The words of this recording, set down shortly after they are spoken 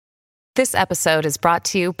This episode is brought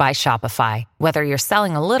to you by Shopify. Whether you're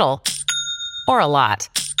selling a little or a lot,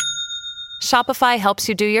 Shopify helps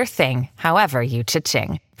you do your thing, however you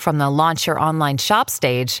cha-ching. From the launch your online shop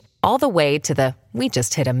stage, all the way to the we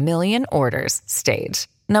just hit 1 million orders stage.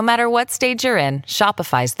 No matter what stage you're in,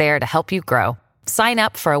 Shopify's there to help you grow. Sign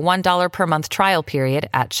up for a $1 per month trial period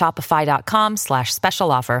at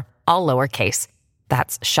shopify.com/special offer, all lowercase.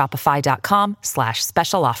 That's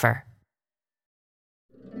shopify.com/special offer.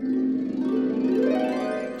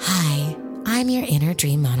 Hi, I'm your inner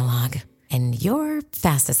dream monologue, and you're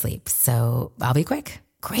fast asleep, so I'll be quick.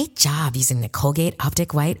 Great job using the Colgate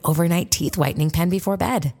Optic White Overnight Teeth Whitening Pen before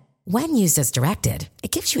bed. When used as directed,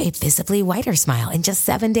 it gives you a visibly whiter smile in just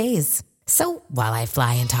 7 days. So while I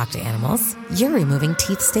fly and talk to animals, you're removing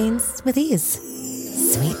teeth stains with ease.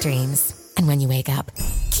 Sweet dreams. And when you wake up,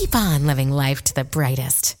 keep on living life to the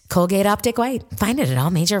brightest. Colgate Optic White. Find it at all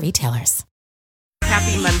major retailers.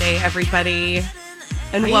 Happy Monday, everybody.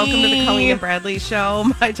 And welcome to the Colleen and Bradley Show,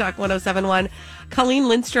 My Talk 1071. Colleen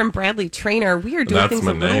Lindstrom, Bradley Trainer. We are doing things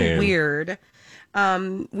a little weird.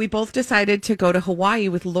 We both decided to go to Hawaii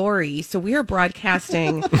with Lori, so we are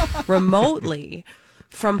broadcasting remotely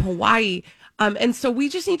from Hawaii. And so we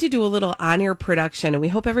just need to do a little on-air production, and we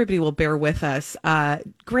hope everybody will bear with us.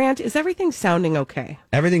 Grant, is everything sounding okay?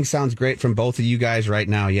 Everything sounds great from both of you guys right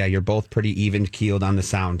now. Yeah, you're both pretty even-keeled on the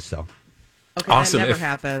sound, so. Okay, awesome. That never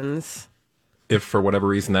happens. If for whatever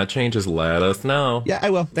reason that changes, let us know. Yeah, I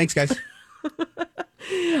will. Thanks, guys.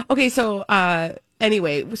 Okay, so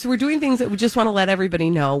anyway, so we're doing things that we just want to let everybody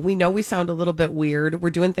know. We know we sound a little bit weird. We're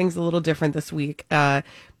doing things a little different this week.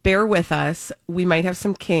 Bear with us. We might have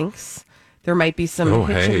some kinks. There might be some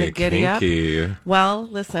hitch in the giddy kinky. up. Well,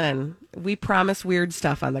 listen, we promise weird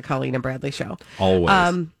stuff on the Colleen and Bradley Show.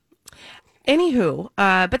 Always. Anywho,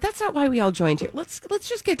 but that's not why we all joined here. Let's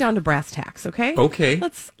just get down to brass tacks, okay? Okay.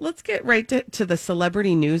 Let's get right to the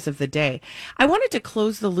celebrity news of the day. I wanted to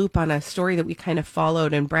close the loop on a story that we kind of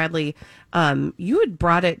followed, and Bradley, you had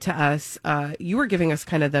brought it to us. You were giving us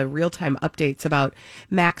kind of the real-time updates about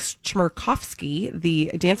Max Chmerkovskiy, the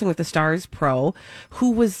Dancing with the Stars pro, who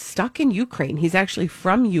was stuck in Ukraine. He's actually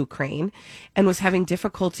from Ukraine and was having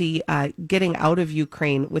difficulty getting out of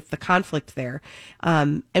Ukraine with the conflict there.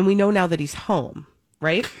 And we know now that he's home,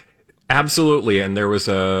 right? Absolutely. And there was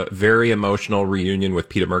a very emotional reunion with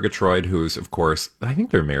Peter Murgatroyd, who's, of course, I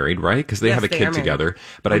think they're married, right? Because they have a kid together,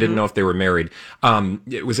 but I didn't know if they were married.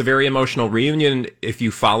 It was a very emotional reunion. If you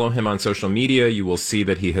follow him on social media, you will see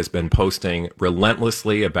that he has been posting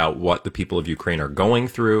relentlessly about what the people of Ukraine are going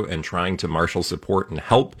through and trying to marshal support and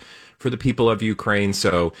help for the people of Ukraine.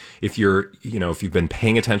 So if if you've been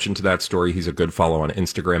paying attention to that story, he's a good follow on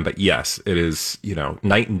Instagram. But yes, it is,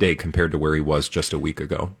 night and day compared to where he was just a week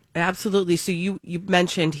ago. Absolutely. So you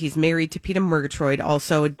mentioned he's married to Peter Murgatroyd,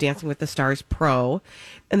 also a Dancing with the Stars pro.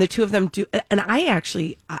 And the two of them do. And I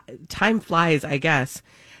actually, time flies, I guess.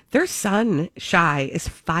 Their son, Shai, is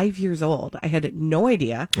 5 years old. I had no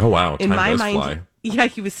idea. Oh, wow. In my mind, fly. Yeah,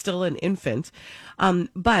 he was still an infant.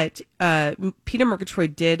 But Peter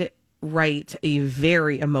Murgatroyd did write a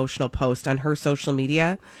very emotional post on her social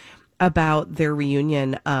media about their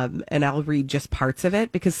reunion. And I'll read just parts of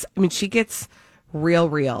it because, she gets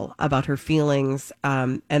real about her feelings.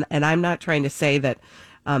 And I'm not trying to say that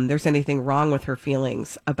there's anything wrong with her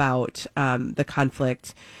feelings about the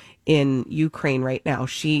conflict in Ukraine right now.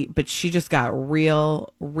 But she just got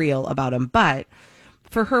real about him. But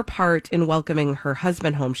for her part in welcoming her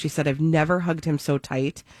husband home, she said, "I've never hugged him so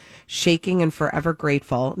tight, shaking and forever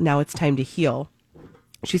grateful. Now it's time to heal."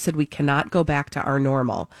 She said, "We cannot go back to our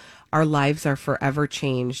normal. Our lives are forever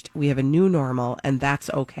changed. We have a new normal, and that's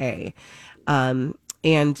okay." And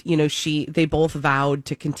they both vowed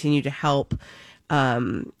to continue to help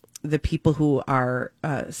the people who are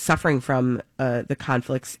suffering from the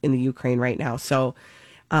conflicts in the Ukraine right now. So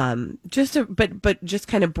just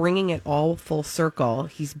kind of bringing it all full circle.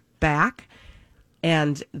 He's back,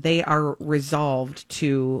 and they are resolved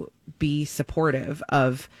to be supportive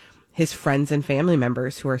of his friends and family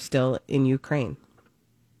members who are still in Ukraine.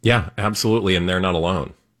 Yeah, absolutely. And they're not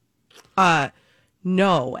alone.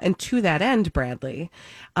 No. And to that end, Bradley,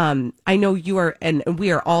 I know you are, and we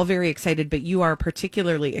are all very excited, but you are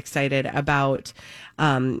particularly excited about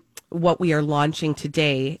what we are launching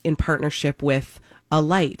today in partnership with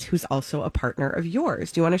Alight, who's also a partner of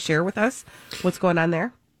yours. Do you want to share with us what's going on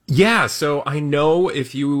there? Yeah, so I know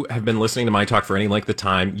if you have been listening to my talk for any length of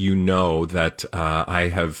time, you know that I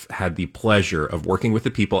have had the pleasure of working with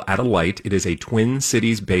the people at Alight. It is a Twin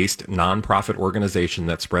Cities-based nonprofit organization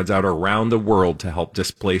that spreads out around the world to help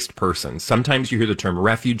displaced persons. Sometimes you hear the term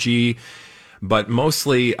refugee, But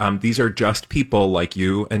mostly, these are just people like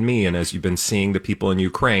you and me. And as you've been seeing the people in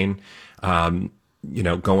Ukraine,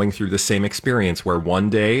 going through the same experience where one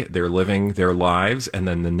day they're living their lives and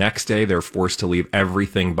then the next day they're forced to leave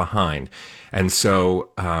everything behind. And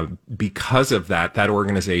so because of that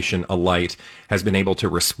organization, Alight, has been able to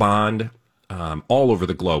respond all over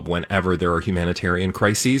the globe whenever there are humanitarian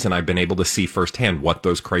crises. And I've been able to see firsthand what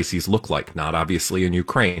those crises look like, not obviously in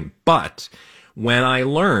Ukraine. But when I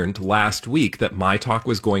learned last week that My Talk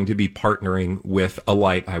was going to be partnering with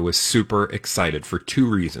Alight, I was super excited for two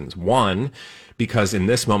reasons. One, because in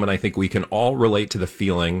this moment, I think we can all relate to the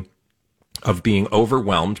feeling of being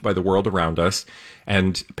overwhelmed by the world around us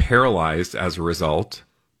and paralyzed as a result,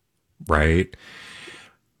 right?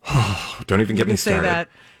 Don't even get me started.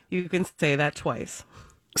 You can say that twice.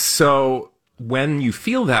 So when you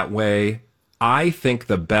feel that way, I think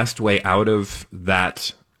the best way out of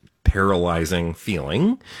that paralyzing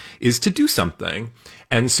feeling is to do something.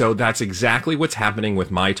 And so that's exactly what's happening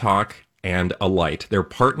with My Talk and Alight. They're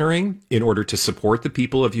partnering in order to support the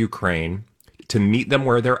people of Ukraine, to meet them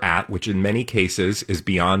where they're at, which in many cases is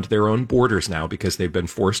beyond their own borders now because they've been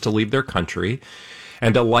forced to leave their country.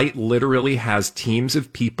 And Alight literally has teams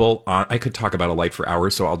of people on. I could talk about Alight for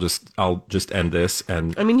hours, so I'll just end this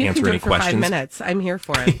and answer any questions. You can do it for 5 minutes. I'm here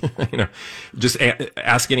for it. Just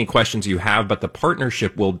ask any questions you have. But the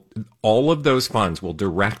partnership all of those funds will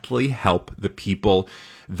directly help the people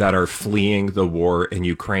that are fleeing the war in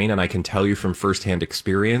Ukraine. And I can tell you from firsthand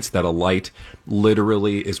experience that Alight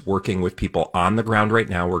literally is working with people on the ground right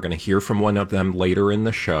now. We're going to hear from one of them later in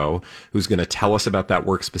the show who's going to tell us about that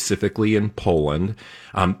work specifically in Poland.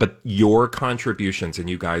 But your contributions, and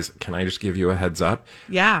you guys, can I just give you a heads up?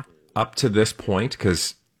 Yeah. Up to this point,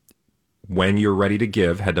 because when you're ready to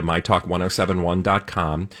give, head to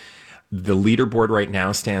mytalk1071.com. The leaderboard right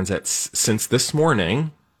now stands at, since the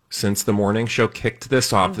morning show kicked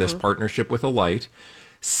this off, this partnership with Alight,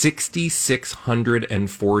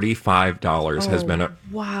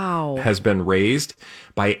 $6,645 has been raised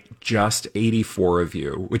by just 84 of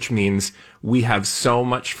you, which means we have so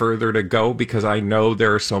much further to go because I know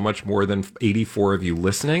there are so much more than 84 of you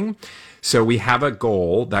listening. So we have a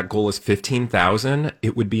goal. That goal is 15,000.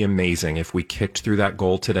 It would be amazing if we kicked through that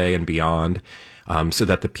goal today and beyond, so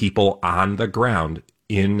that the people on the ground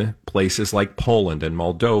in places like Poland and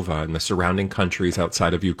Moldova and the surrounding countries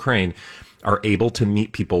outside of Ukraine are able to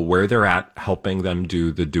meet people where they're at, helping them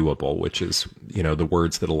do the doable, which is, the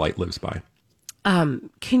words that Alight lives by.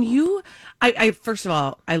 Can you, I first of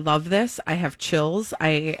all, I love this. I have chills.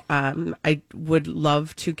 I would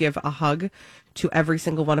love to give a hug to every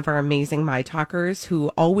single one of our amazing My Talkers who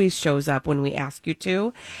always shows up when we ask you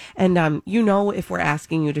to. And, if we're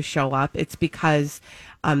asking you to show up, it's because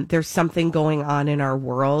there's something going on in our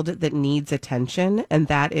world that needs attention. And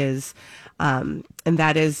that is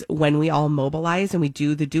when we all mobilize and we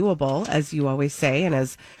do the doable, as you always say, and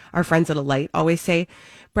as our friends at Alight always say.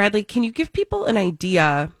 Bradley, can you give people an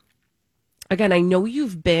idea? Again, I know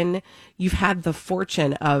you've had the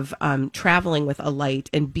fortune of traveling with Alight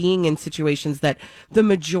and being in situations that the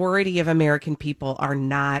majority of American people are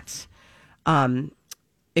not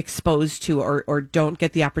exposed to or don't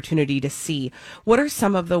get the opportunity to see. What are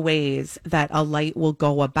some of the ways that Alight will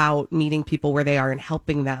go about meeting people where they are and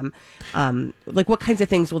helping them? What kinds of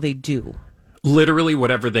things will they do? Literally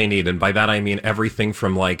whatever they need. And by that, I mean everything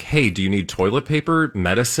from hey, do you need toilet paper,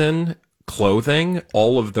 medicine, clothing,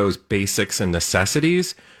 all of those basics and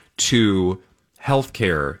necessities, to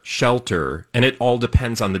healthcare, shelter, and it all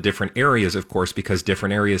depends on the different areas, of course, because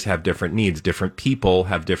different areas have different needs. Different people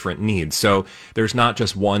have different needs. So there's not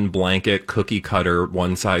just one blanket, cookie cutter,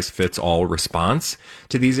 one size fits all response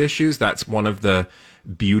to these issues. That's one of the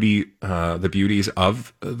beauties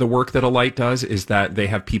of the work that Alight does, is that they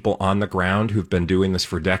have people on the ground who've been doing this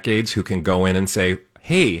for decades who can go in and say,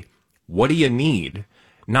 hey, what do you need?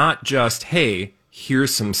 Not just, hey,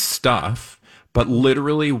 here's some stuff, but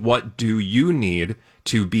literally, what do you need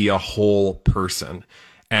to be a whole person?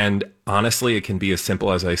 And honestly, it can be as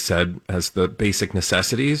simple as I said, as the basic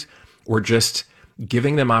necessities, or just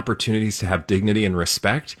giving them opportunities to have dignity and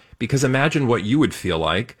respect. Because imagine what you would feel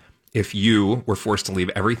like if you were forced to leave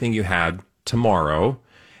everything you had tomorrow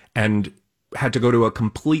and had to go to a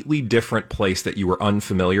completely different place that you were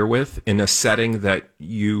unfamiliar with in a setting that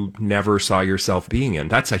you never saw yourself being in.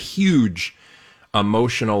 That's a huge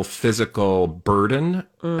emotional, physical burden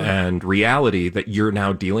and reality that you're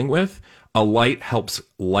now dealing with. Alight helps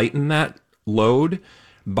lighten that load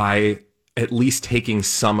by at least taking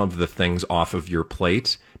some of the things off of your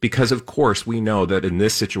plate. Because, of course, we know that in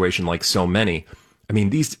this situation, like so many, I mean,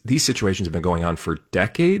 these situations have been going on for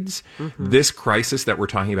decades. Mm-hmm. This crisis that we're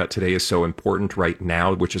talking about today is so important right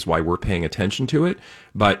now, which is why we're paying attention to it.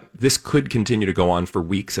 But this could continue to go on for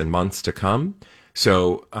weeks and months to come.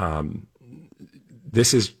 So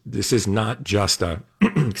this is not just a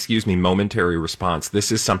momentary response.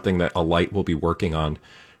 This is something that Alight will be working on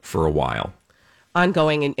for a while.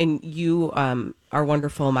 Ongoing, and you, our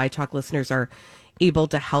wonderful My Talk listeners, are able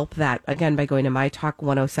to help that, again, by going to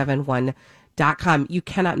mytalk1071.com. You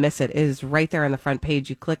cannot miss it. It is right there on the front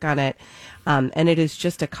page. You click on it, and it is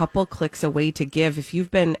just a couple clicks away to give. If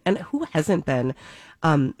you've been, and who hasn't been,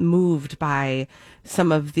 moved by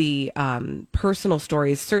some of the personal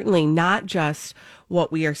stories, certainly not just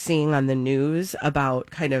what we are seeing on the news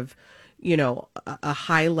about kind of, you know, a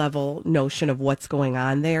high level notion of what's going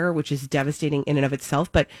on there, which is devastating in and of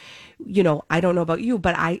itself. But, you know, I don't know about you,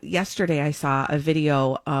 but yesterday I saw a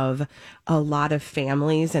video of a lot of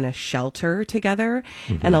families in a shelter together,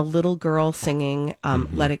 mm-hmm. and a little girl singing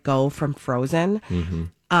mm-hmm. Let It Go from Frozen.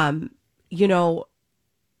 Mm-hmm. You know,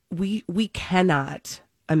 we cannot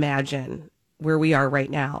imagine where we are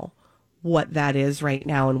right now, what that is right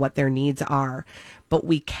now and what their needs are, but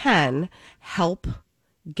we can help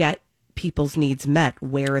get people's needs met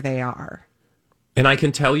where they are. And I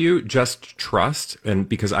can tell you, just trust, and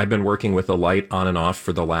because I've been working with Alight on and off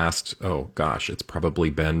for the last, it's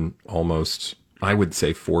probably been almost, I would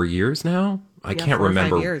say 4 years now. I can't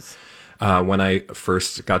remember. 5 years. When I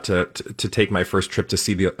first got to take my first trip to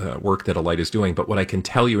see the work that Alight is doing. But what I can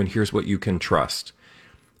tell you, and here's what you can trust,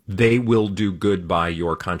 they will do good by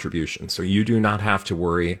your contribution. So you do not have to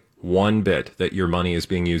worry one bit that your money is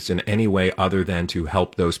being used in any way other than to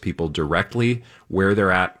help those people directly where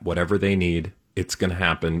they're at, whatever they need. It's going to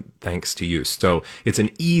happen thanks to you. So it's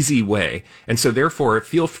an easy way. And so therefore,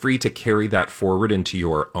 feel free to carry that forward into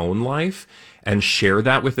your own life and share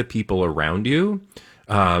that with the people around you,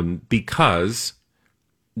 because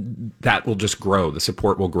that will just grow. The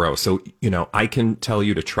support will grow. So, you know, I can tell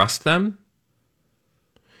you to trust them.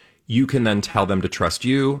 You can then tell them to trust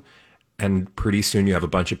you. And pretty soon you have a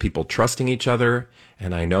bunch of people trusting each other.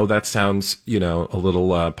 And I know that sounds, you know, a little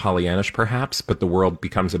Pollyannish perhaps, but the world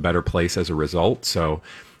becomes a better place as a result. So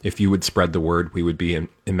if you would spread the word, we would be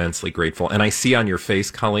immensely grateful. And I see on your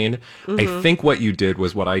face, Colleen, mm-hmm. I think what you did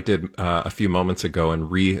was what I did a few moments ago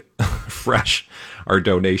and refresh our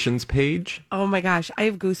donations page. Oh my gosh, I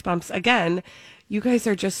have goosebumps. Again, you guys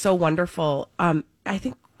are just so wonderful. I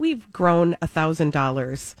think we've grown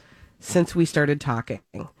 $1,000 since we started talking.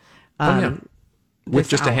 With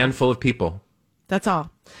just a handful of people. That's all.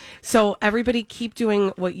 So everybody keep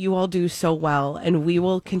doing what you all do so well, and we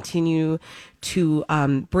will continue to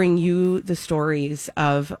bring you the stories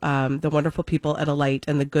of the wonderful people at Alight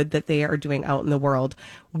and the good that they are doing out in the world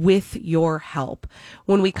with your help.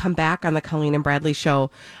 When we come back on the Colleen and Bradley Show,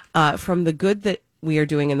 from the good that we are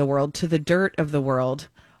doing in the world to the dirt of the world,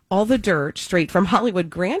 all the dirt straight from Hollywood,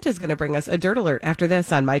 Grant is going to bring us a dirt alert after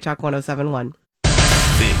this on My Talk 1071.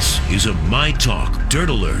 This is a My Talk Dirt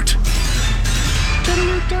Alert.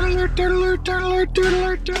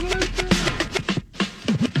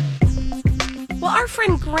 Well, our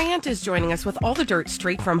friend Grant is joining us with all the dirt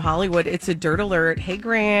straight from Hollywood. It's a dirt alert. Hey,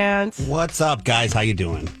 Grant. What's up, guys? How you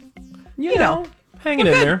doing? You know, hanging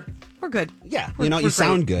in there. We're good. Yeah, you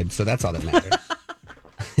sound good, so that's all that matters.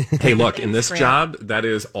 Hey, look, in this job, that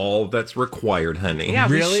is all that's required, honey. Yeah,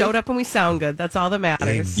 really? We showed up and we sound good. That's all that matters.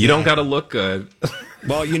 Exactly. You don't got to look good.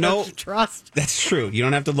 Well, you know, trust. That's true. You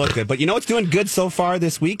don't have to look good. But you know what's doing good so far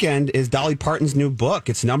this weekend is Dolly Parton's new book.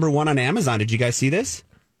 It's #1 on Amazon. Did you guys see this?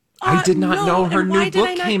 I did not know her new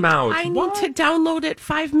book came out. I need to download it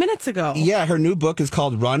 5 minutes ago. Yeah, her new book is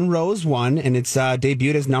called Run Rose Run, and it's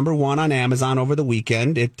debuted as #1 on Amazon over the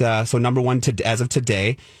weekend. So #1 as of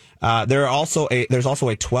today. There's also a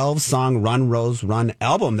 12-song Run Rose Run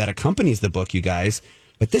album that accompanies the book, you guys.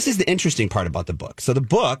 But this is the interesting part about the book. So the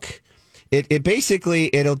book, it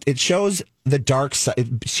basically shows the dark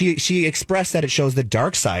side. She expressed that it shows the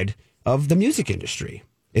dark side of the music industry.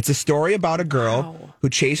 It's a story about a girl who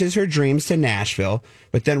chases her dreams to Nashville,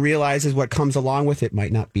 but then realizes what comes along with it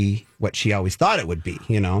might not be what she always thought it would be.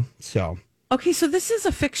 You know, so okay, so this is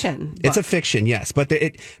a fiction book. It's a fiction, yes, but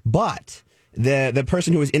the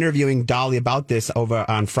person who was interviewing Dolly about this over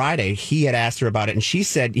on Friday, he had asked her about it, and she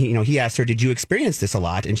said, he asked her, did you experience this a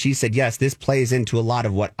lot? And she said, yes, this plays into a lot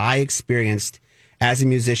of what I experienced as a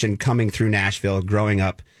musician coming through Nashville, growing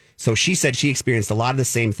up. So she said she experienced a lot of the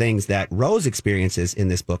same things that Rose experiences in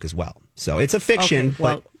this book as well. So it's a fiction,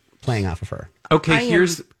 but playing off of her. Okay,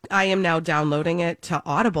 I am now downloading it to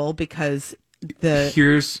Audible because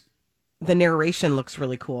the narration looks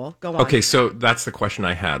really cool. Go on. Okay, so that's the question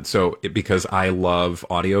I had. So because I love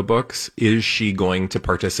audiobooks, is she going to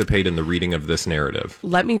participate in the reading of this narrative?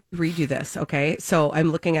 Let me read you this, okay? So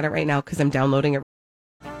I'm looking at it right now because I'm downloading it.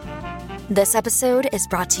 This episode is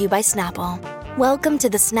brought to you by Snapple. Welcome to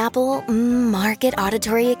the Snapple Market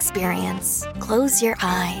Auditory Experience. Close your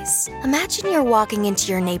eyes. Imagine you're walking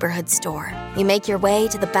into your neighborhood store. You make your way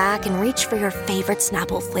to the back and reach for your favorite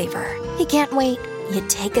Snapple flavor. You can't wait. You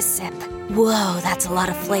take a sip. Whoa, that's a lot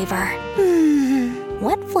of flavor.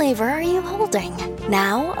 What flavor are you holding?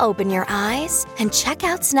 Now open your eyes and check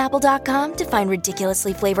out Snapple.com to find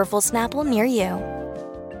ridiculously flavorful Snapple near you.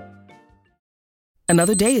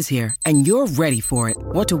 Another day is here, and you're ready for it.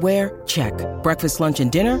 What to wear? Check. Breakfast, lunch, and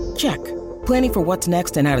dinner? Check. Planning for what's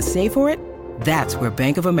next and how to save for it? That's where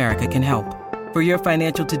Bank of America can help. For your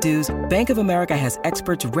financial to-dos, Bank of America has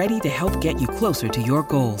experts ready to help get you closer to your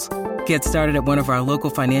goals. Get started at one of our local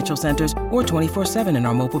financial centers or 24/7 in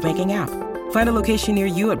our mobile banking app. Find a location near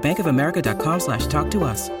you at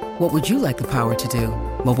bankofamerica.com/talktous. What would you like the power to do?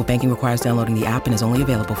 Mobile banking requires downloading the app and is only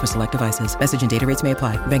available for select devices. Message and data rates may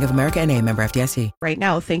apply. Bank of America N.A., member FDIC. Right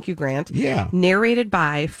now, thank you, Grant. Yeah. Narrated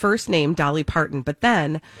by, first name, Dolly Parton, but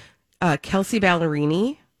then Kelsey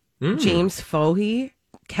Ballerini, James Fohey,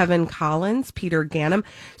 Kevin Collins, Peter Ganem.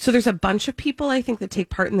 So there's a bunch of people, I think, that take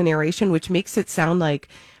part in the narration, which makes it sound like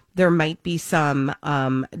there might be some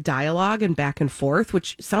dialogue and back and forth,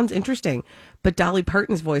 which sounds interesting. But Dolly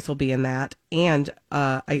Parton's voice will be in that, and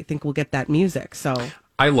I think we'll get that music. So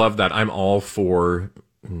I love that. I'm all for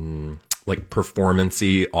like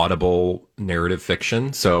performance-y, audible narrative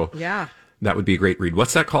fiction. So yeah, that would be a great read.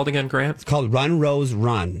 What's that called again, Grant? It's called Run, Rose,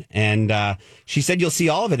 Run. And she said you'll see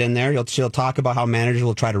all of it in there. She'll talk about how managers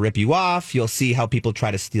will try to rip you off. You'll see how people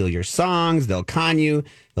try to steal your songs. They'll con you.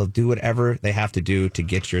 They'll do whatever they have to do to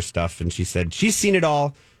get your stuff. And she said she's seen it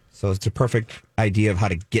all. So it's a perfect idea of how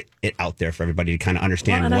to get it out there for everybody to kind of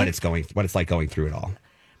understand what it's like going through it all.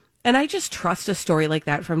 And I just trust a story like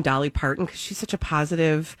that from Dolly Parton because she's such a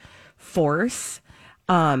positive force,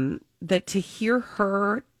 that to hear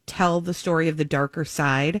her tell the story of the darker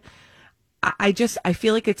side, I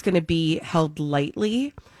feel like it's going to be held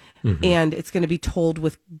lightly, and it's going to be told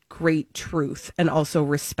with great truth and also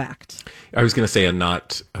respect. I was going to say, and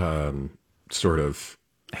not sort of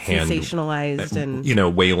sensationalized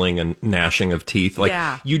and wailing and gnashing of teeth.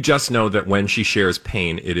 Like, you just know that when she shares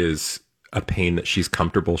pain, it is a pain that she's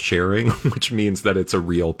comfortable sharing, which means that it's a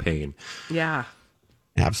real pain. Yeah.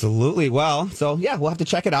 Absolutely. Well, so yeah, we'll have to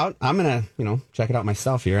check it out. I'm going to, check it out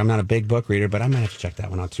myself here. I'm not a big book reader, but I'm going to have to check that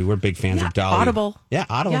one out too. We're big fans of Dolly. Audible. Yeah,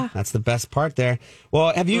 Audible. Yeah. That's the best part there.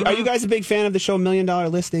 Well, are you guys a big fan of the show $1 Million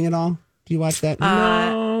Listing at all? Do you watch that?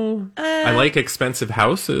 No. I like expensive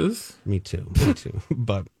houses. Me too.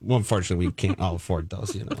 But unfortunately, we can't all afford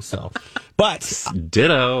those, so. But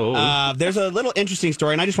ditto. There's a little interesting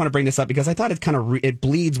story, and I just want to bring this up because I thought it kind of it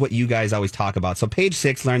bleeds what you guys always talk about. So Page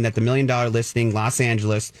Six learned that the $1 Million Listing, Los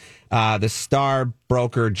Angeles, the star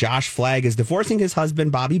broker Josh Flagg is divorcing his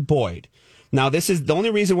husband Bobby Boyd. Now, this is the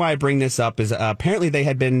only reason why I bring this up is apparently they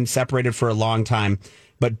had been separated for a long time.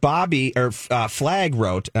 But Flagg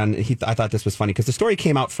wrote, and I thought this was funny because the story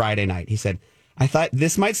came out Friday night. He said, I thought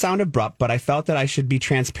this might sound abrupt, but I felt that I should be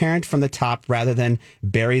transparent from the top rather than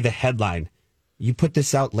bury the headline. You put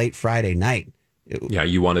this out late Friday night. Yeah,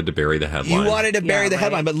 you wanted to bury the headline. You wanted to bury the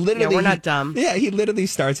headline, but literally... Yeah, we're not dumb. Yeah, he literally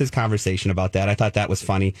starts his conversation about that. I thought that was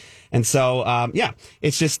funny. And so,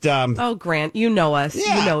 it's just... oh, Grant, you know us.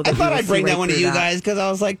 Yeah, you know that I thought I'd bring that one to you guys because I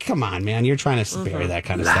was like, come on, man, you're trying to bury that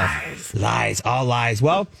kind of stuff. Lies, all lies.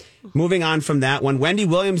 Well, moving on from that one, Wendy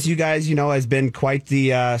Williams, you guys, has been quite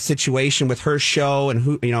the situation with her show and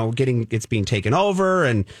who, it's being taken over,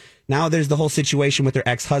 and now there's the whole situation with her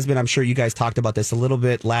ex-husband. I'm sure you guys talked about this a little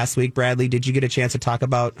bit last week. Bradley, did you get a chance to talk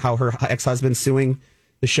about how her ex-husband's suing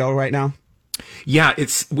the show right now? Yeah,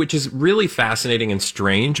 which is really fascinating and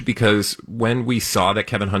strange because when we saw that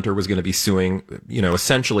Kevin Hunter was going to be suing,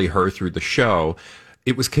 essentially her through the show,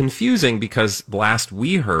 it was confusing because last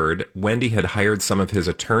we heard Wendy had hired some of his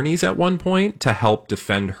attorneys at one point to help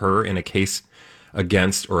defend her in a case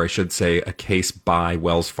against, or I should say, a case by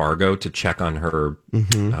Wells Fargo to check on her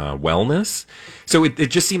wellness. So it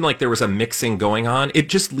just seemed like there was a mixing going on. It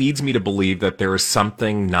just leads me to believe that there is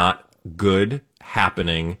something not good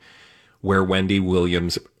happening where Wendy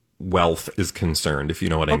Williams' wealth is concerned, if you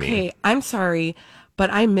know what I mean. Okay, I'm sorry,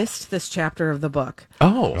 but I missed this chapter of the book.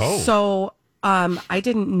 Oh. So I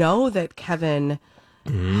didn't know that Kevin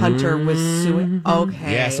Hunter was suing.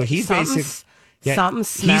 Okay. Yeah, so he's basically... Yeah. Something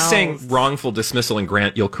smells. He's saying wrongful dismissal, and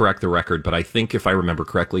Grant, you'll correct the record, but I think if I remember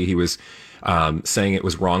correctly, he was saying it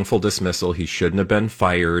was wrongful dismissal. He shouldn't have been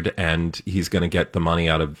fired, and he's going to get the money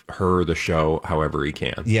out of her, the show, however he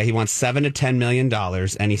can. Yeah, he wants $7 to $10 million,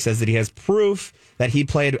 and he says that he has proof that he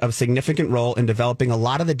played a significant role in developing a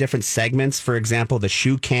lot of the different segments. For example, the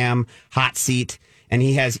shoe cam, hot seat, and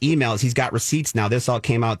he has emails. He's got receipts now. This all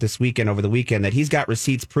came out this weekend, over the weekend, that he's got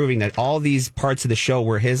receipts proving that all these parts of the show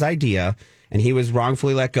were his idea, and he was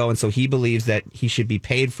wrongfully let go. And so he believes that he should be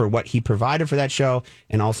paid for what he provided for that show,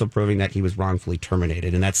 and also proving that he was wrongfully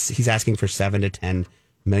terminated. And he's asking for $7 to $10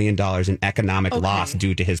 million in economic loss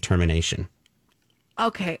due to his termination.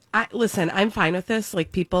 Okay. Listen, I'm fine with this.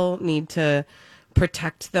 Like, people need to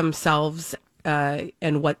protect themselves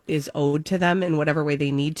and what is owed to them in whatever way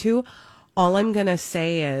they need to. All I'm going to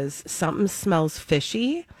say is something smells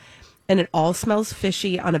fishy, and it all smells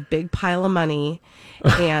fishy on a big pile of money.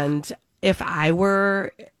 And if I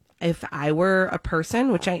were a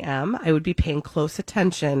person, which I am, I would be paying close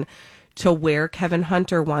attention to where Kevin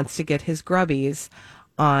Hunter wants to get his grubbies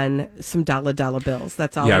on some dollar bills.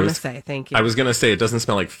 That's all I'm going to say. Thank you. I was going to say, it doesn't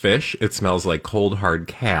smell like fish. It smells like cold, hard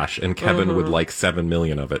cash, and Kevin would like $7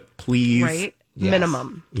 million of it. Please. Right? Yes.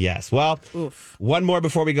 Minimum. Yes. Well, one more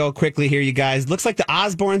before we go quickly here, you guys. Looks like the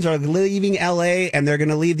Osbournes are leaving LA, and they're going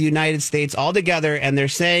to leave the United States altogether, and they're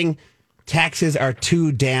saying taxes are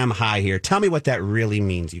too damn high here. Tell me what that really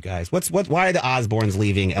means, you guys. Why are the Osbournes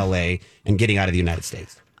leaving LA and getting out of the United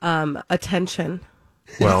States? Attention,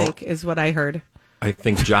 Well, I think, is what I heard. I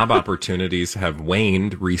think job opportunities have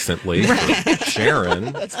waned recently. For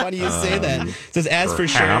Sharon. That's funny you say that. It says, as for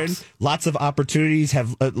perhaps. Sharon, lots of opportunities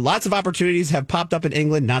have popped up in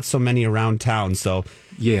England, not so many around town. So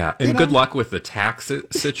Yeah, and good luck with the tax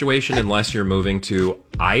situation unless you're moving to,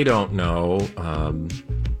 I don't know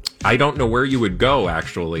where you would go,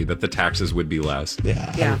 actually, that the taxes would be less.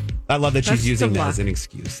 Yeah. I love that she's Best using of that luck. as an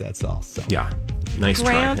excuse. That's all. So. Yeah, nice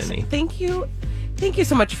Grant, try, Henny. thank you. Thank you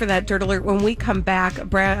so much for that, Dirt Alert. When we come back,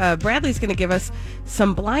 Bradley's going to give us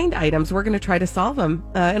some blind items. We're going to try to solve them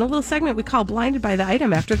in a little segment we call Blinded by the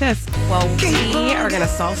Item after this. Well, we are going to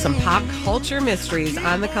solve some pop culture mysteries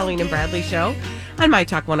on the Colleen and Bradley Show on My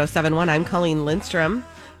Talk 1071. I'm Colleen Lindstrom.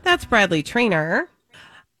 That's Bradley Trainer.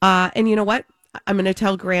 And you know what? I'm going to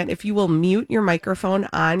tell Grant, if you will mute your microphone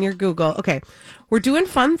on your Google. Okay, we're doing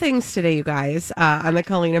fun things today, you guys, on the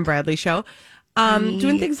Colleen and Bradley Show.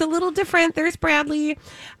 Doing things a little different. There's Bradley.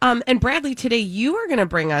 And Bradley, today you are going to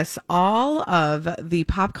bring us all of the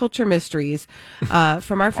pop culture mysteries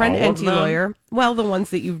from our friend NT Lawyer. Well, the ones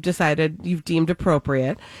that you've deemed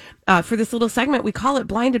appropriate. For this little segment, we call it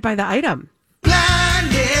Blinded by the Item.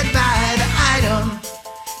 Blinded by the item.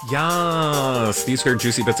 Yes, these are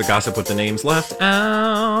juicy bits of gossip with the names left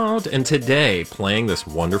out. And today, playing this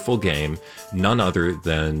wonderful game, none other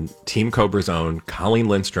than Team Cobra's own Colleen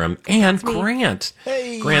Lindstrom and Grant.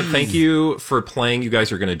 Hey. Grant, thank you for playing. You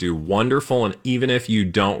guys are going to do wonderful. And even if you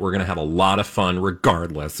don't, we're going to have a lot of fun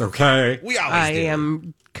regardless, okay? We always I do.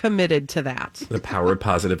 am committed to that. The power of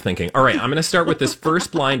positive thinking. All right, I'm going to start with this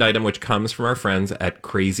first blind item, which comes from our friends at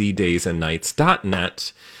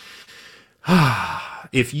crazydaysandnights.net.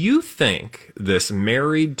 If you think this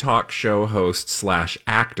married talk show host /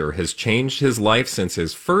 actor has changed his life since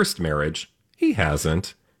his first marriage, he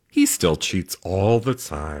hasn't. He still cheats all the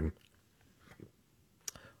time.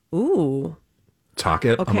 Ooh. Talk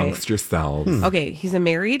it Okay. amongst yourselves. Okay, he's a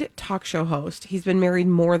married talk show host. He's been married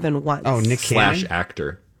more than once. Oh, Nick Cannon? /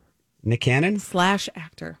 actor. Nick Cannon? /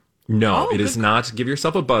 actor. No, Oh, it is not. Give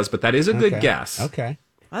yourself a buzz, but that is a good guess. Okay.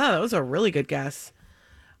 Oh, that was a really good guess.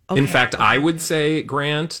 Okay. In fact, I would say,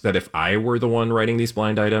 Grant, that if I were the one writing these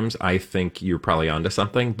blind items, I think you're probably onto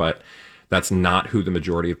something, but that's not who the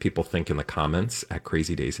majority of people think in the comments at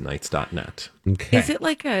crazydaysandnights.net. Okay. Is it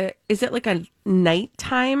like a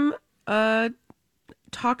nighttime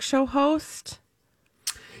talk show host?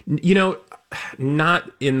 You know,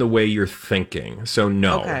 not in the way you're thinking. So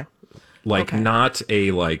no. Okay. Like not a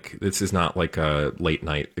this is not like a late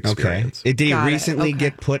night experience. Okay. Did he Got it. recently Okay.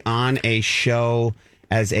 get put on a show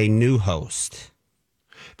as a new host?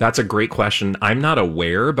 That's a great question. I'm not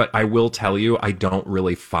aware, but I will tell you, I don't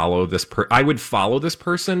really follow this I would follow this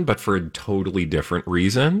person, but for a totally different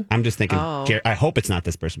reason. I'm just thinking, I hope it's not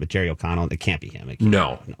this person, but Jerry O'Connell. It can't be him. It can't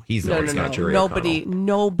No. be. He's No, it's not Jerry Nobody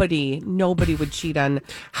would cheat on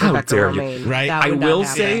How Rebecca dare you. Romaine. Right. That I would not will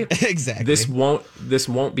happen. say Exactly. this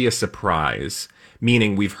won't be a surprise.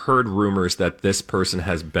 Meaning, we've heard rumors that this person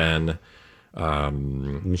has been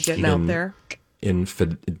Getting out there.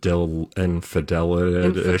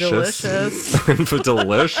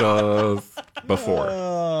 infidelicious before.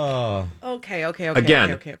 Okay.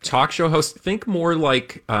 Again, okay. talk show host. Think more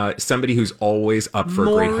like somebody who's always up for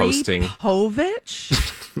great Maury hosting. Povich?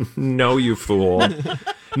 No, you fool.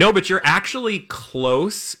 No, but you're actually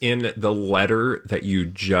close in the letter that you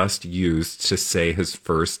just used to say his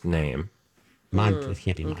first name. It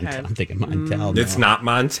can't be Montel. I'm thinking Montel. It's not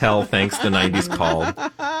Montel, thanks the 90s called.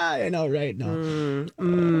 I know, right? No.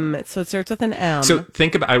 So it starts with an M. So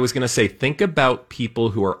think about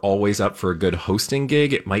people who are always up for a good hosting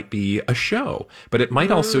gig. It might be a show, but it might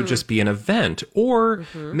also just be an event. Or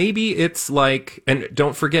maybe it's like, and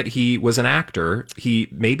don't forget, he was an actor. He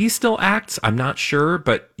maybe still acts. I'm not sure,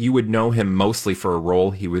 but you would know him mostly for a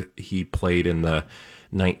role he played in the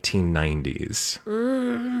 1990s.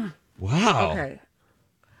 Wow. Okay.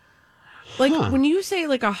 Like when you say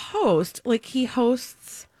like a host, like he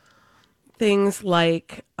hosts things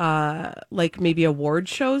like maybe award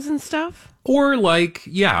shows and stuff. Or like,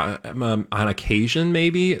 yeah, on occasion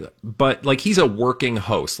maybe, but like he's a working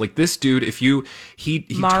host. Like this dude, if he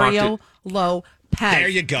Mario Lopez. There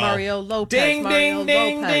you go. Mario Lopez. Ding, Mario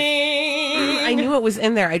ding, Lopez. ding. I knew it was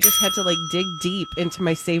in there. I just had to like dig deep into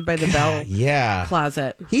my Saved by the Bell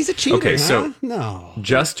closet. He's a cheater. Okay, so huh? No.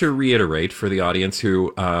 Just to reiterate for the audience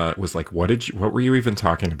who was like, what were you even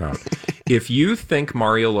talking about? If you think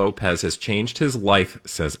Mario Lopez has changed his life,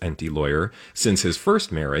 says Enty Lawyer, since his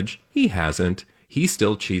first marriage, he hasn't. He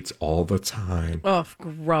still cheats all the time. Oh,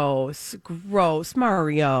 gross. Gross.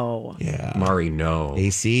 Mario. Yeah. no.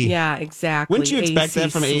 AC. Yeah, exactly. Wouldn't you expect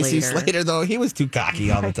that from AC Slater, though? He was too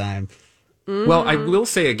cocky all the time. Well, I will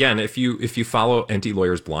say again, if you follow Enty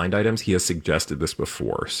Lawyer's blind items, he has suggested this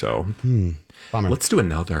before. So Bummer. let's do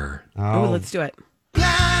another. Oh, let's do it.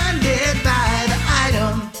 Blinded by the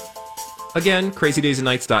item. Again,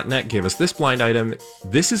 crazydaysandnights.net gave us this blind item.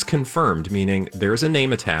 This is confirmed, meaning there's a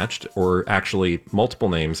name attached, or actually multiple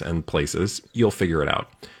names and places. You'll figure it out.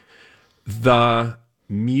 The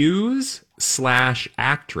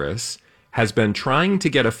muse/actress has been trying to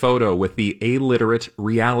get a photo with the illiterate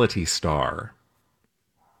reality star.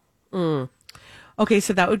 Okay,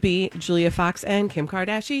 so that would be Julia Fox and Kim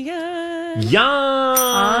Kardashian. Yes!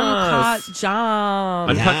 Uncut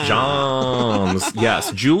Gems. Uncut Gems.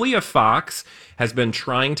 Yes. Julia Fox has been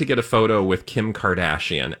trying to get a photo with Kim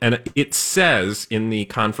Kardashian. And it says in the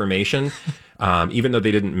confirmation, even though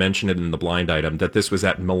they didn't mention it in the blind item, that this was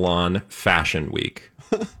at Milan Fashion Week.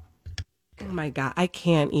 Oh my God. I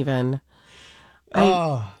can't even.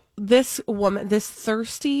 This woman, this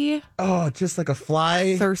thirsty. Oh, just like a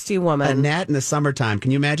fly. Thirsty woman. A gnat in the summertime.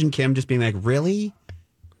 Can you imagine Kim just being like, really?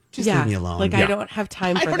 Just leave me alone. Like, I don't have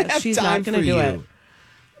time for this. She's not going to do it.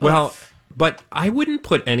 Well, but I wouldn't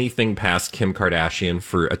put anything past Kim Kardashian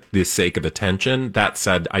for the sake of attention. That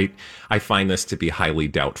said, I find this to be highly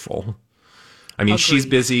doubtful. I mean, she's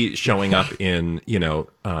busy showing up in,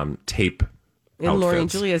 tape in Lori and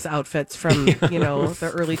Julia's outfits from,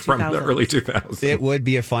 the early 2000s. From the early 2000s. It would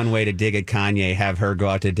be a fun way to dig at Kanye, have her go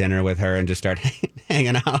out to dinner with her and just start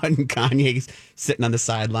hanging out, and Kanye's sitting on the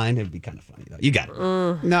sideline. It'd be kind of funny, though. You got it.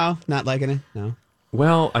 No, not liking it? No.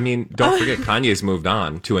 Well, I mean, don't forget, Kanye's moved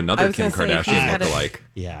on to another Kim Kardashian lookalike.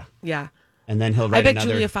 Yeah. Yeah. And then he'll write another.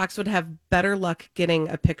 Julia Fox would have better luck getting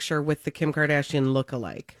a picture with the Kim Kardashian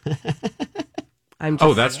lookalike.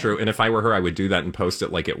 That's true. And if I were her, I would do that and post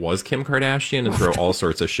it like it was Kim Kardashian and throw all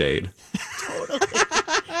sorts of shade. Totally.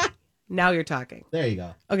 Now you're talking. There you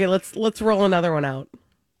go. Okay, let's roll another one out.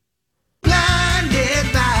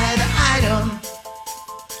 Blinded by the item.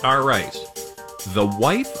 All right. The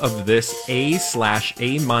wife of this A/A-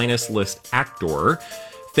 list actor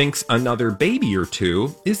thinks another baby or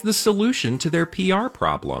two is the solution to their PR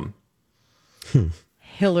problem.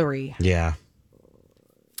 Hillary. Yeah.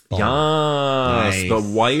 Yes, Nice. the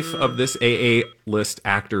wife of this AA list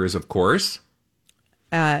actor is, of course,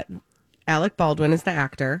 Alec Baldwin is the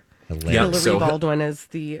actor. Yeah, Hillary Baldwin is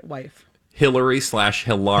the wife.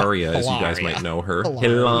 Hillary/Hilaria, as you guys might know her.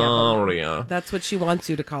 Hilaria. That's what she wants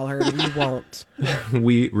you to call her, and we won't.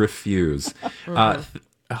 We refuse.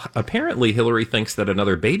 Apparently, Hillary thinks that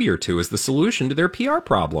another baby or two is the solution to their PR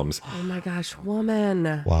problems. Oh my gosh,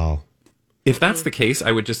 woman. Wow. If that's the case,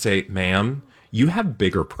 I would just say, ma'am, you have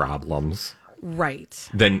bigger problems Right.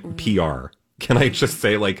 than PR. Can I just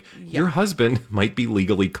say, your husband might be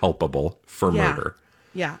legally culpable for murder.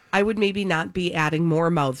 Yeah, I would maybe not be adding more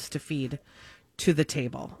mouths to feed to the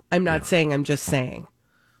table. I'm not saying, I'm just saying.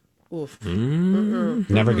 Oof.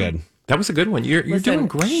 Never good. That was a good one. You're doing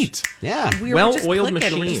great. Yeah. Well-oiled We're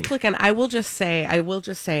machine. just clicking. I will just say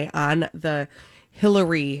on the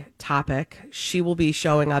Hillary topic, she will be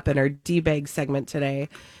showing up in our debag segment today,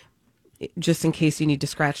 just in case you need to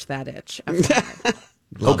scratch that itch.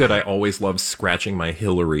 Oh, good. I always love scratching my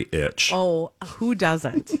Hillary itch. Oh, who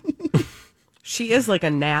doesn't? She is like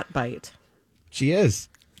a gnat bite. She is.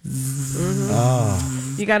 Yeah,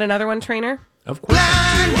 You got another one, Trainer? Of course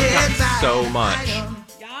I do. I've got so much.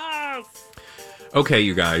 Yes. Okay,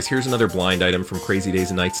 you guys, here's another blind item from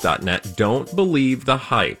crazydaysandnights.net. Don't believe the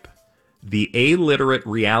hype. The illiterate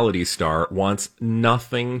reality star wants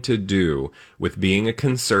nothing to do with being a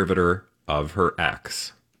conservator of her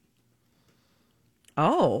ex.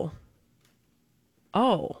 Oh.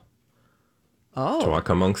 Talk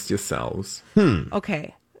amongst yourselves.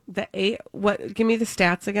 Okay. Give me the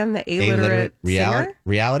stats again. The illiterate singer?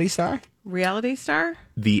 Reality star? Reality star?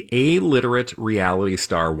 The illiterate reality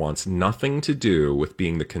star wants nothing to do with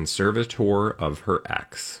being the conservator of her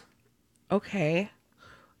ex. Okay.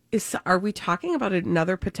 Are we talking about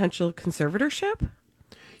another potential conservatorship?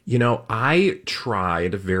 You know, I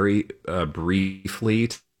tried very briefly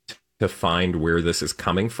to find where this is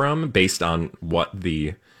coming from based on what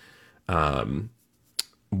the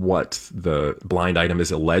blind item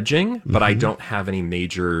is alleging, but I don't have any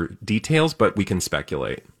major details, but we can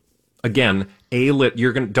speculate. Again, don't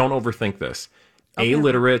overthink this. Okay.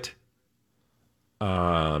 Illiterate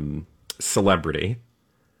celebrity,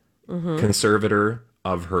 conservator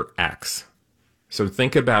of her ex. So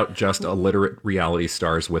think about just illiterate reality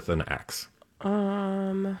stars with an ex.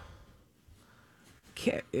 Khloe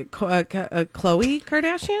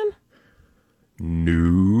Kardashian?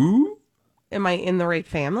 No. Am I in the right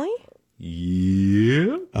family?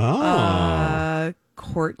 Yeah.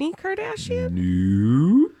 Kourtney Kardashian?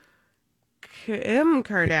 No. Kim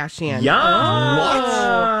Kardashian. Yeah.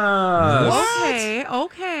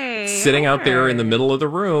 Okay. Sitting out there in the middle of the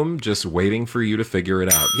room, just waiting for you to figure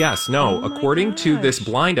it out. Yes, no, according to this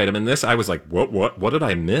blind item, and this, I was like, what did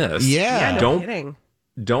I miss? Yeah, no kidding.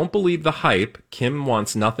 Don't believe the hype. Kim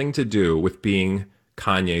wants nothing to do with being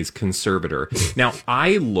Kanye's conservator. Now,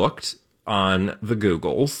 I looked on the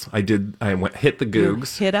Googles. Hit the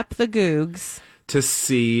Googs. Hit up the Googs. To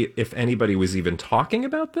see if anybody was even talking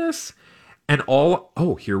about this. And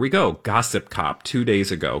here we go. Gossip Cop 2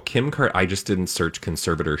 days ago. I just didn't search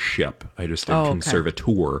conservatorship. I just did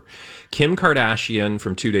conservator. Kim Kardashian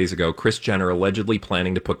from 2 days ago. Kris Jenner allegedly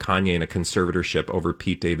planning to put Kanye in a conservatorship over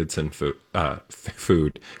Pete Davidson feud.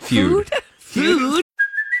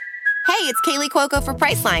 Hey, it's Kaylee Cuoco for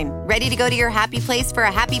Priceline. Ready to go to your happy place for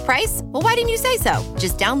a happy price? Well, why didn't you say so?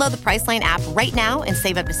 Just download the Priceline app right now and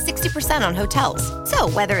save up to 60% on hotels. So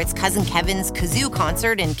whether it's Cousin Kevin's Kazoo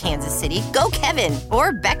Concert in Kansas City, go Kevin,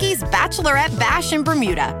 or Becky's Bachelorette Bash in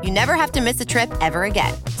Bermuda, you never have to miss a trip ever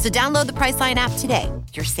again. So download the Priceline app today.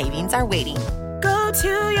 Your savings are waiting. Go to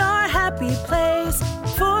your happy place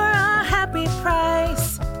for a happy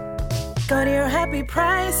price. Go to your happy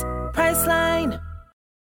price, Priceline.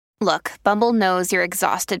 Look, Bumble knows you're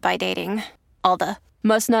exhausted by dating. All the,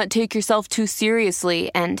 must not take yourself too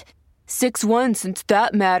seriously, and 6'1" since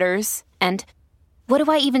that matters, and what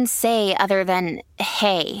do I even say other than,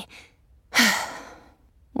 hey?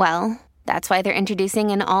 Well, that's why they're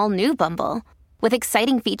introducing an all-new Bumble, with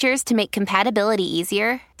exciting features to make compatibility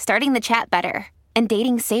easier, starting the chat better, and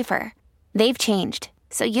dating safer. They've changed,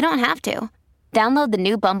 so you don't have to. Download the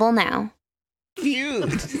new Bumble now.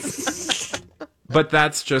 But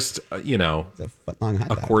that's just,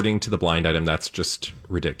 according to the blind item, that's just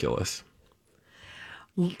ridiculous.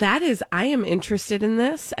 I am interested in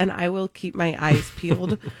this, and I will keep my eyes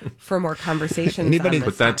peeled for more conversations.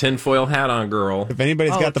 Put that tinfoil hat on, girl. If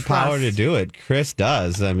anybody's got the power to do it, Kris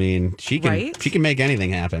does. I mean, she can make anything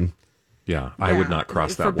happen. Yeah, I would not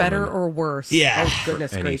cross that for better woman. or worse. Yeah. Oh,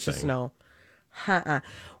 goodness gracious, no.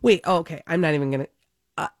 Wait, okay, I'm not even going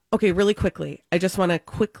to... okay, really quickly. I just want to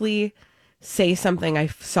quickly say something I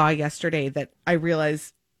saw yesterday that I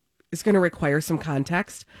realize is going to require some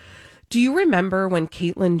context. Do you remember when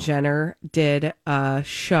Caitlyn Jenner did a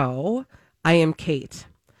show, I Am Kate?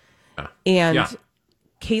 And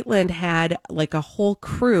Caitlyn had like a whole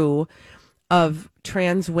crew of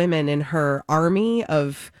trans women in her army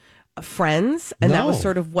of friends, and that was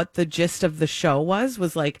sort of what the gist of the show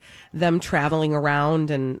was like them traveling around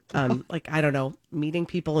and I don't know, meeting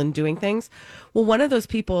people and doing things. Well, one of those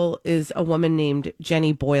people is a woman named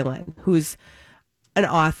Jenny Boylan, who's an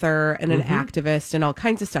author and an activist and all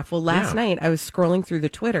kinds of stuff. Well, last night I was scrolling through the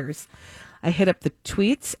Twitters. I hit up the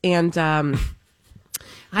tweets, and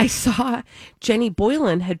I saw Jenny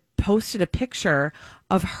Boylan had posted a picture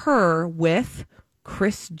of her with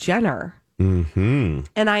Kris Jenner. And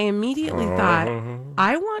I immediately thought,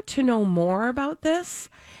 I want to know more about this.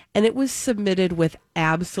 And it was submitted with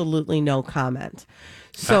absolutely no comment.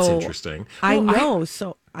 So that's interesting. I know.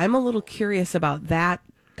 So I'm a little curious about that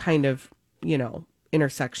kind of,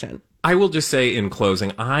 intersection. I will just say in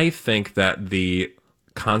closing, I think that the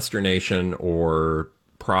consternation or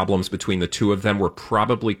problems between the two of them were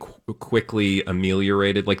probably quickly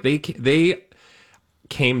ameliorated. Like they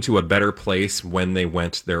came to a better place when they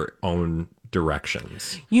went their own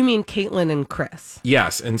directions. You mean Caitlyn and Chris?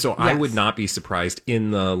 Yes, and so I would not be surprised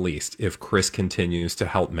in the least if Chris continues to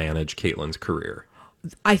help manage Caitlyn's career.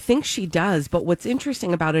 I think she does, but what's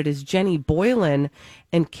interesting about it is Jenny Boylan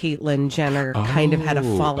and Caitlyn Jenner kind of had a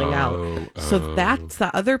falling out. So that's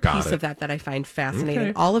the other piece of that I find fascinating.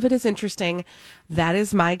 Okay. All of it is interesting. That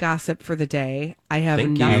is my gossip for the day. I have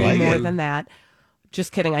nothing more than that.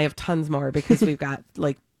 Just kidding. I have tons more because we've got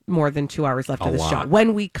like more than 2 hours left of this show.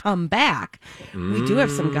 When we come back, we do have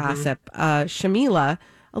some gossip. Shamila,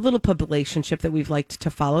 a little publicationship that we've liked to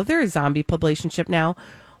follow. They're a zombie publicationship now.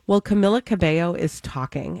 Well, Camila Cabello is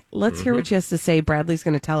talking. Let's hear what she has to say. Bradley's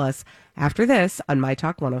going to tell us after this on My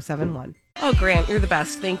Talk 107.1. Oh, Grant, you're the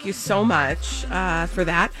best. Thank you so much for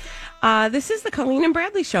that. This is the Colleen and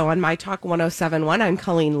Bradley Show on My Talk 107.1. I'm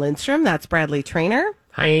Colleen Lindstrom. That's Bradley Trainer.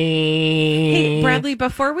 Hi. Hey, Bradley,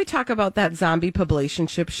 before we talk about that zombie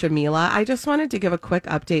publicationship, Shamila, I just wanted to give a quick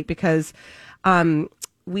update because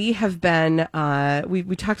we have been,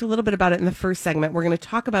 we talked a little bit about it in the first segment. We're going to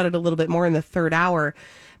talk about it a little bit more in the third hour.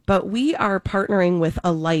 But we are partnering with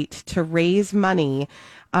Alight to raise money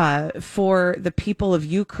for the people of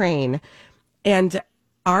Ukraine. And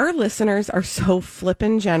our listeners are so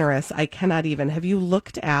flippin' generous. I cannot even. Have you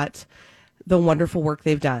looked at the wonderful work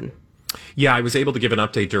they've done? Yeah, I was able to give an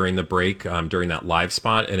update during the break, during that live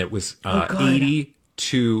spot, and it was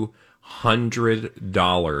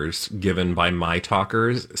 $8,200 given by My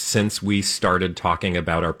Talkers since we started talking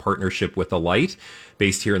about our partnership with Alight,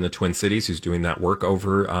 based here in the Twin Cities, who's doing that work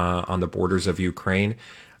over on the borders of Ukraine.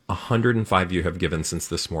 105 of you have given since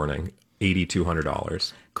this morning.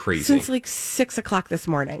 $8,200. Crazy. Since like 6 o'clock this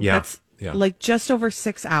morning. Yeah. That's like just over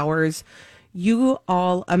 6 hours. You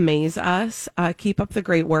all amaze us. Keep up the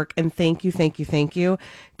great work. And thank you to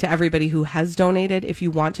everybody who has donated. If you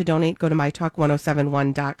want to donate, go to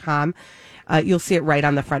mytalk1071.com. You'll see it right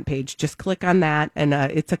on the front page. Just click on that. And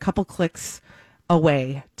it's a couple clicks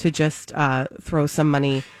away to just throw some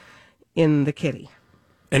money in the kitty.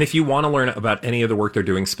 And if you want to learn about any of the work they're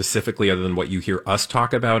doing specifically, other than what you hear us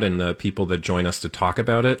talk about and the people that join us to talk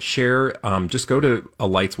about it, just go to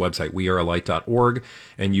Alight's website, wearealight.org,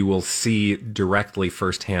 and you will see directly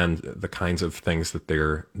firsthand the kinds of things that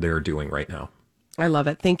they're doing right now. I love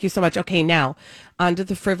it. Thank you so much. Okay, now on to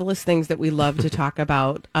the frivolous things that we love to talk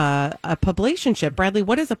about. A publicationship. Bradley,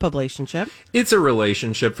 what is a publicationship? It's a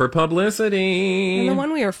relationship for publicity. And the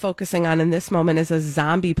one we are focusing on in this moment is a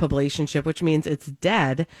zombie publicationship, which means it's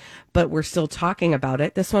dead, but we're still talking about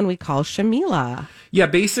it. This one we call Shamila. Yeah,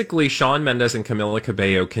 basically, Shawn Mendes and Camila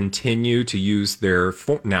Cabello continue to use their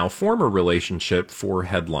now former relationship for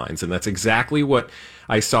headlines. And that's exactly what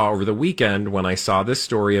I saw over the weekend when I saw this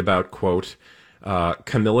story about, quote,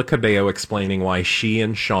 Camila Cabello explaining why she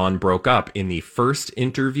and Shawn broke up in the first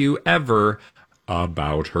interview ever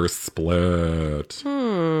about her split.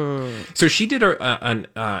 So she did an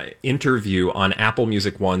interview on Apple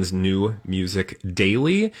Music One's New Music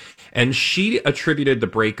Daily, and she attributed the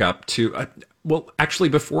breakup to, well, actually,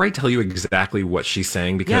 before I tell you exactly what she's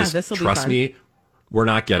saying, because trust me, we're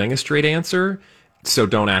not getting a straight answer. So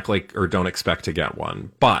don't act like or don't expect to get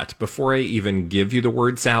one. But before I even give you the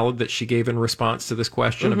word salad that she gave in response to this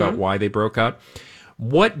question about why they broke up,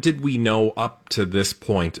 what did we know up to this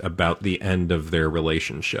point about the end of their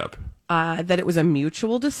relationship? That it was a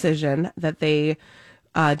mutual decision, that they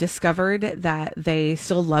discovered that they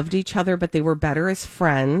still loved each other, but they were better as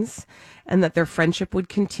friends, and that their friendship would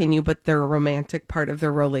continue, but their romantic part of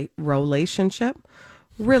their relationship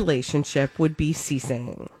would be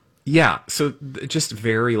ceasing. Yeah, so just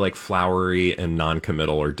very like flowery and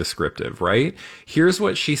non-committal or descriptive, right? Here's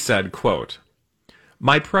what she said, quote,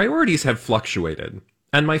 "My priorities have fluctuated,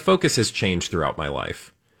 and my focus has changed throughout my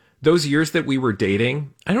life. Those years that we were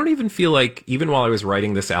dating, I don't even feel like, even while I was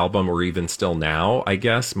writing this album or even still now, I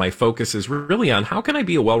guess, my focus is really on how can I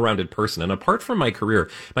be a well-rounded person? And apart from my career,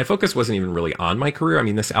 my focus wasn't even really on my career. I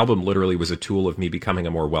mean, this album literally was a tool of me becoming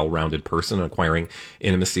a more well-rounded person, acquiring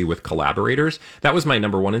intimacy with collaborators. That was my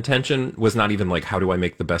number one intention, was not even like, how do I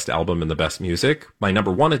make the best album and the best music? My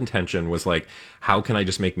number one intention was like, how can I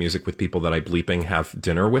just make music with people that I bleeping have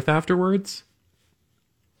dinner with afterwards?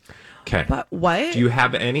 Okay. But what? Do you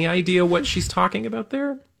have any idea what she's talking about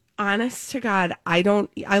there? Honest to God, I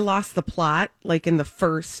lost the plot like in the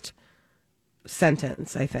first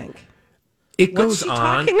sentence, I think. It What's goes she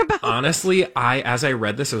on. talking about? Honestly, as I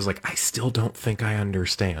read this, I was like, I still don't think I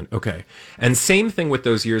understand. Okay. And same thing with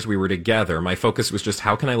those years we were together. My focus was just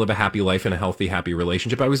how can I live a happy life in a healthy, happy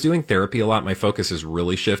relationship? I was doing therapy a lot. My focus has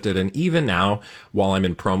really shifted. And even now, while I'm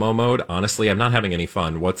in promo mode, honestly, I'm not having any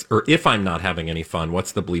fun. If I'm not having any fun,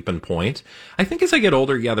 what's the bleeping point? I think as I get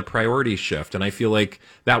older, the priorities shift. And I feel like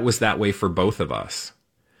that was that way for both of us.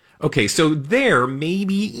 Okay, so there,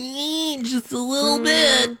 maybe just a little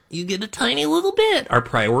bit. You get a tiny little bit. Our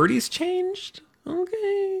priorities changed.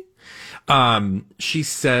 Okay. She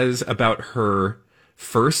says about her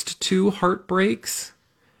first 2 heartbreaks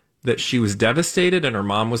that she was devastated, and her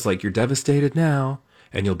mom was like, "You're devastated now,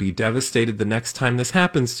 and you'll be devastated the next time this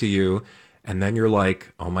happens to you." And then you're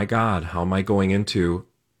like, "Oh my God, how am I going into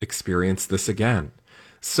experience this again?"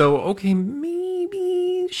 So, okay,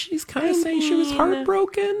 maybe she's kind of saying she was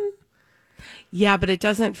heartbroken. Yeah, but it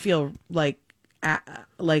doesn't feel like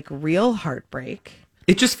real heartbreak.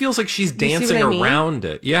 It just feels like she's dancing around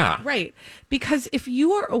it. Yeah. Right. Because if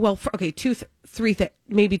you are,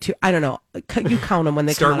 maybe 2, I don't know. You count them when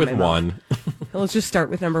they start come out with of my 1. Mouth. Let's just start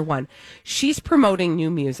with number 1. She's promoting new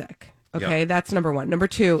music. Okay. Yep. That's number 1. Number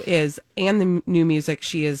 2 is, and the new music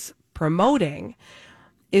she is promoting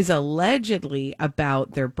is allegedly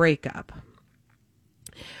about their breakup.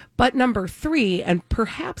 But number 3, and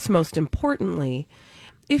perhaps most importantly,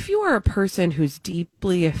 if you are a person who's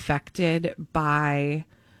deeply affected by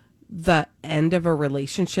the end of a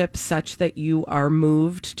relationship such that you are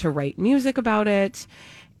moved to write music about it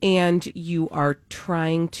and you are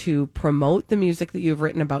trying to promote the music that you've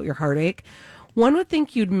written about your heartache, one would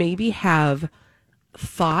think you'd maybe have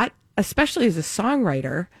thought, especially as a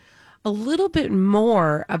songwriter, a little bit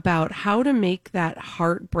more about how to make that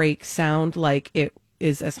heartbreak sound like it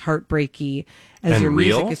is as heartbreaky as and your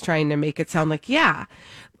real? music is trying to make it sound like. Yeah.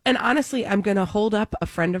 And honestly, I'm going to hold up a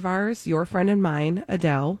friend of ours, your friend and mine,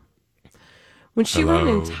 Adele. When she wrote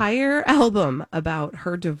an entire album about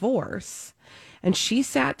her divorce and she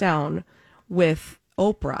sat down with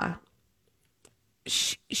Oprah,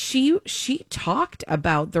 she talked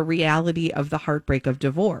about the reality of the heartbreak of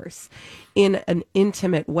divorce in an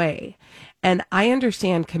intimate way. And I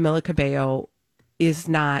understand Camila Cabello is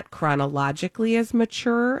not chronologically as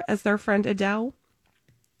mature as their friend Adele,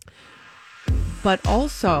 but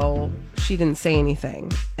also she didn't say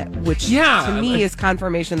anything, which to me is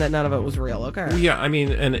confirmation that none of it was real. Okay. Well, yeah, I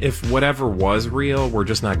mean, and if whatever was real, we're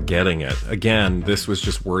just not getting it. Again, this was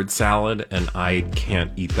just word salad, and I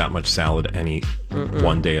can't eat that much salad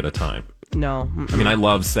one day at a time. No. I mean, I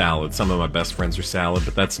love salad. Some of my best friends are salad,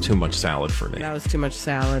 but that's too much salad for me. That was too much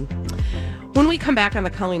salad. When we come back on the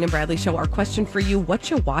Colleen and Bradley Show, our question for you, what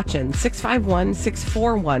you watching?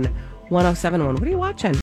 651-641-1071. What are you watching?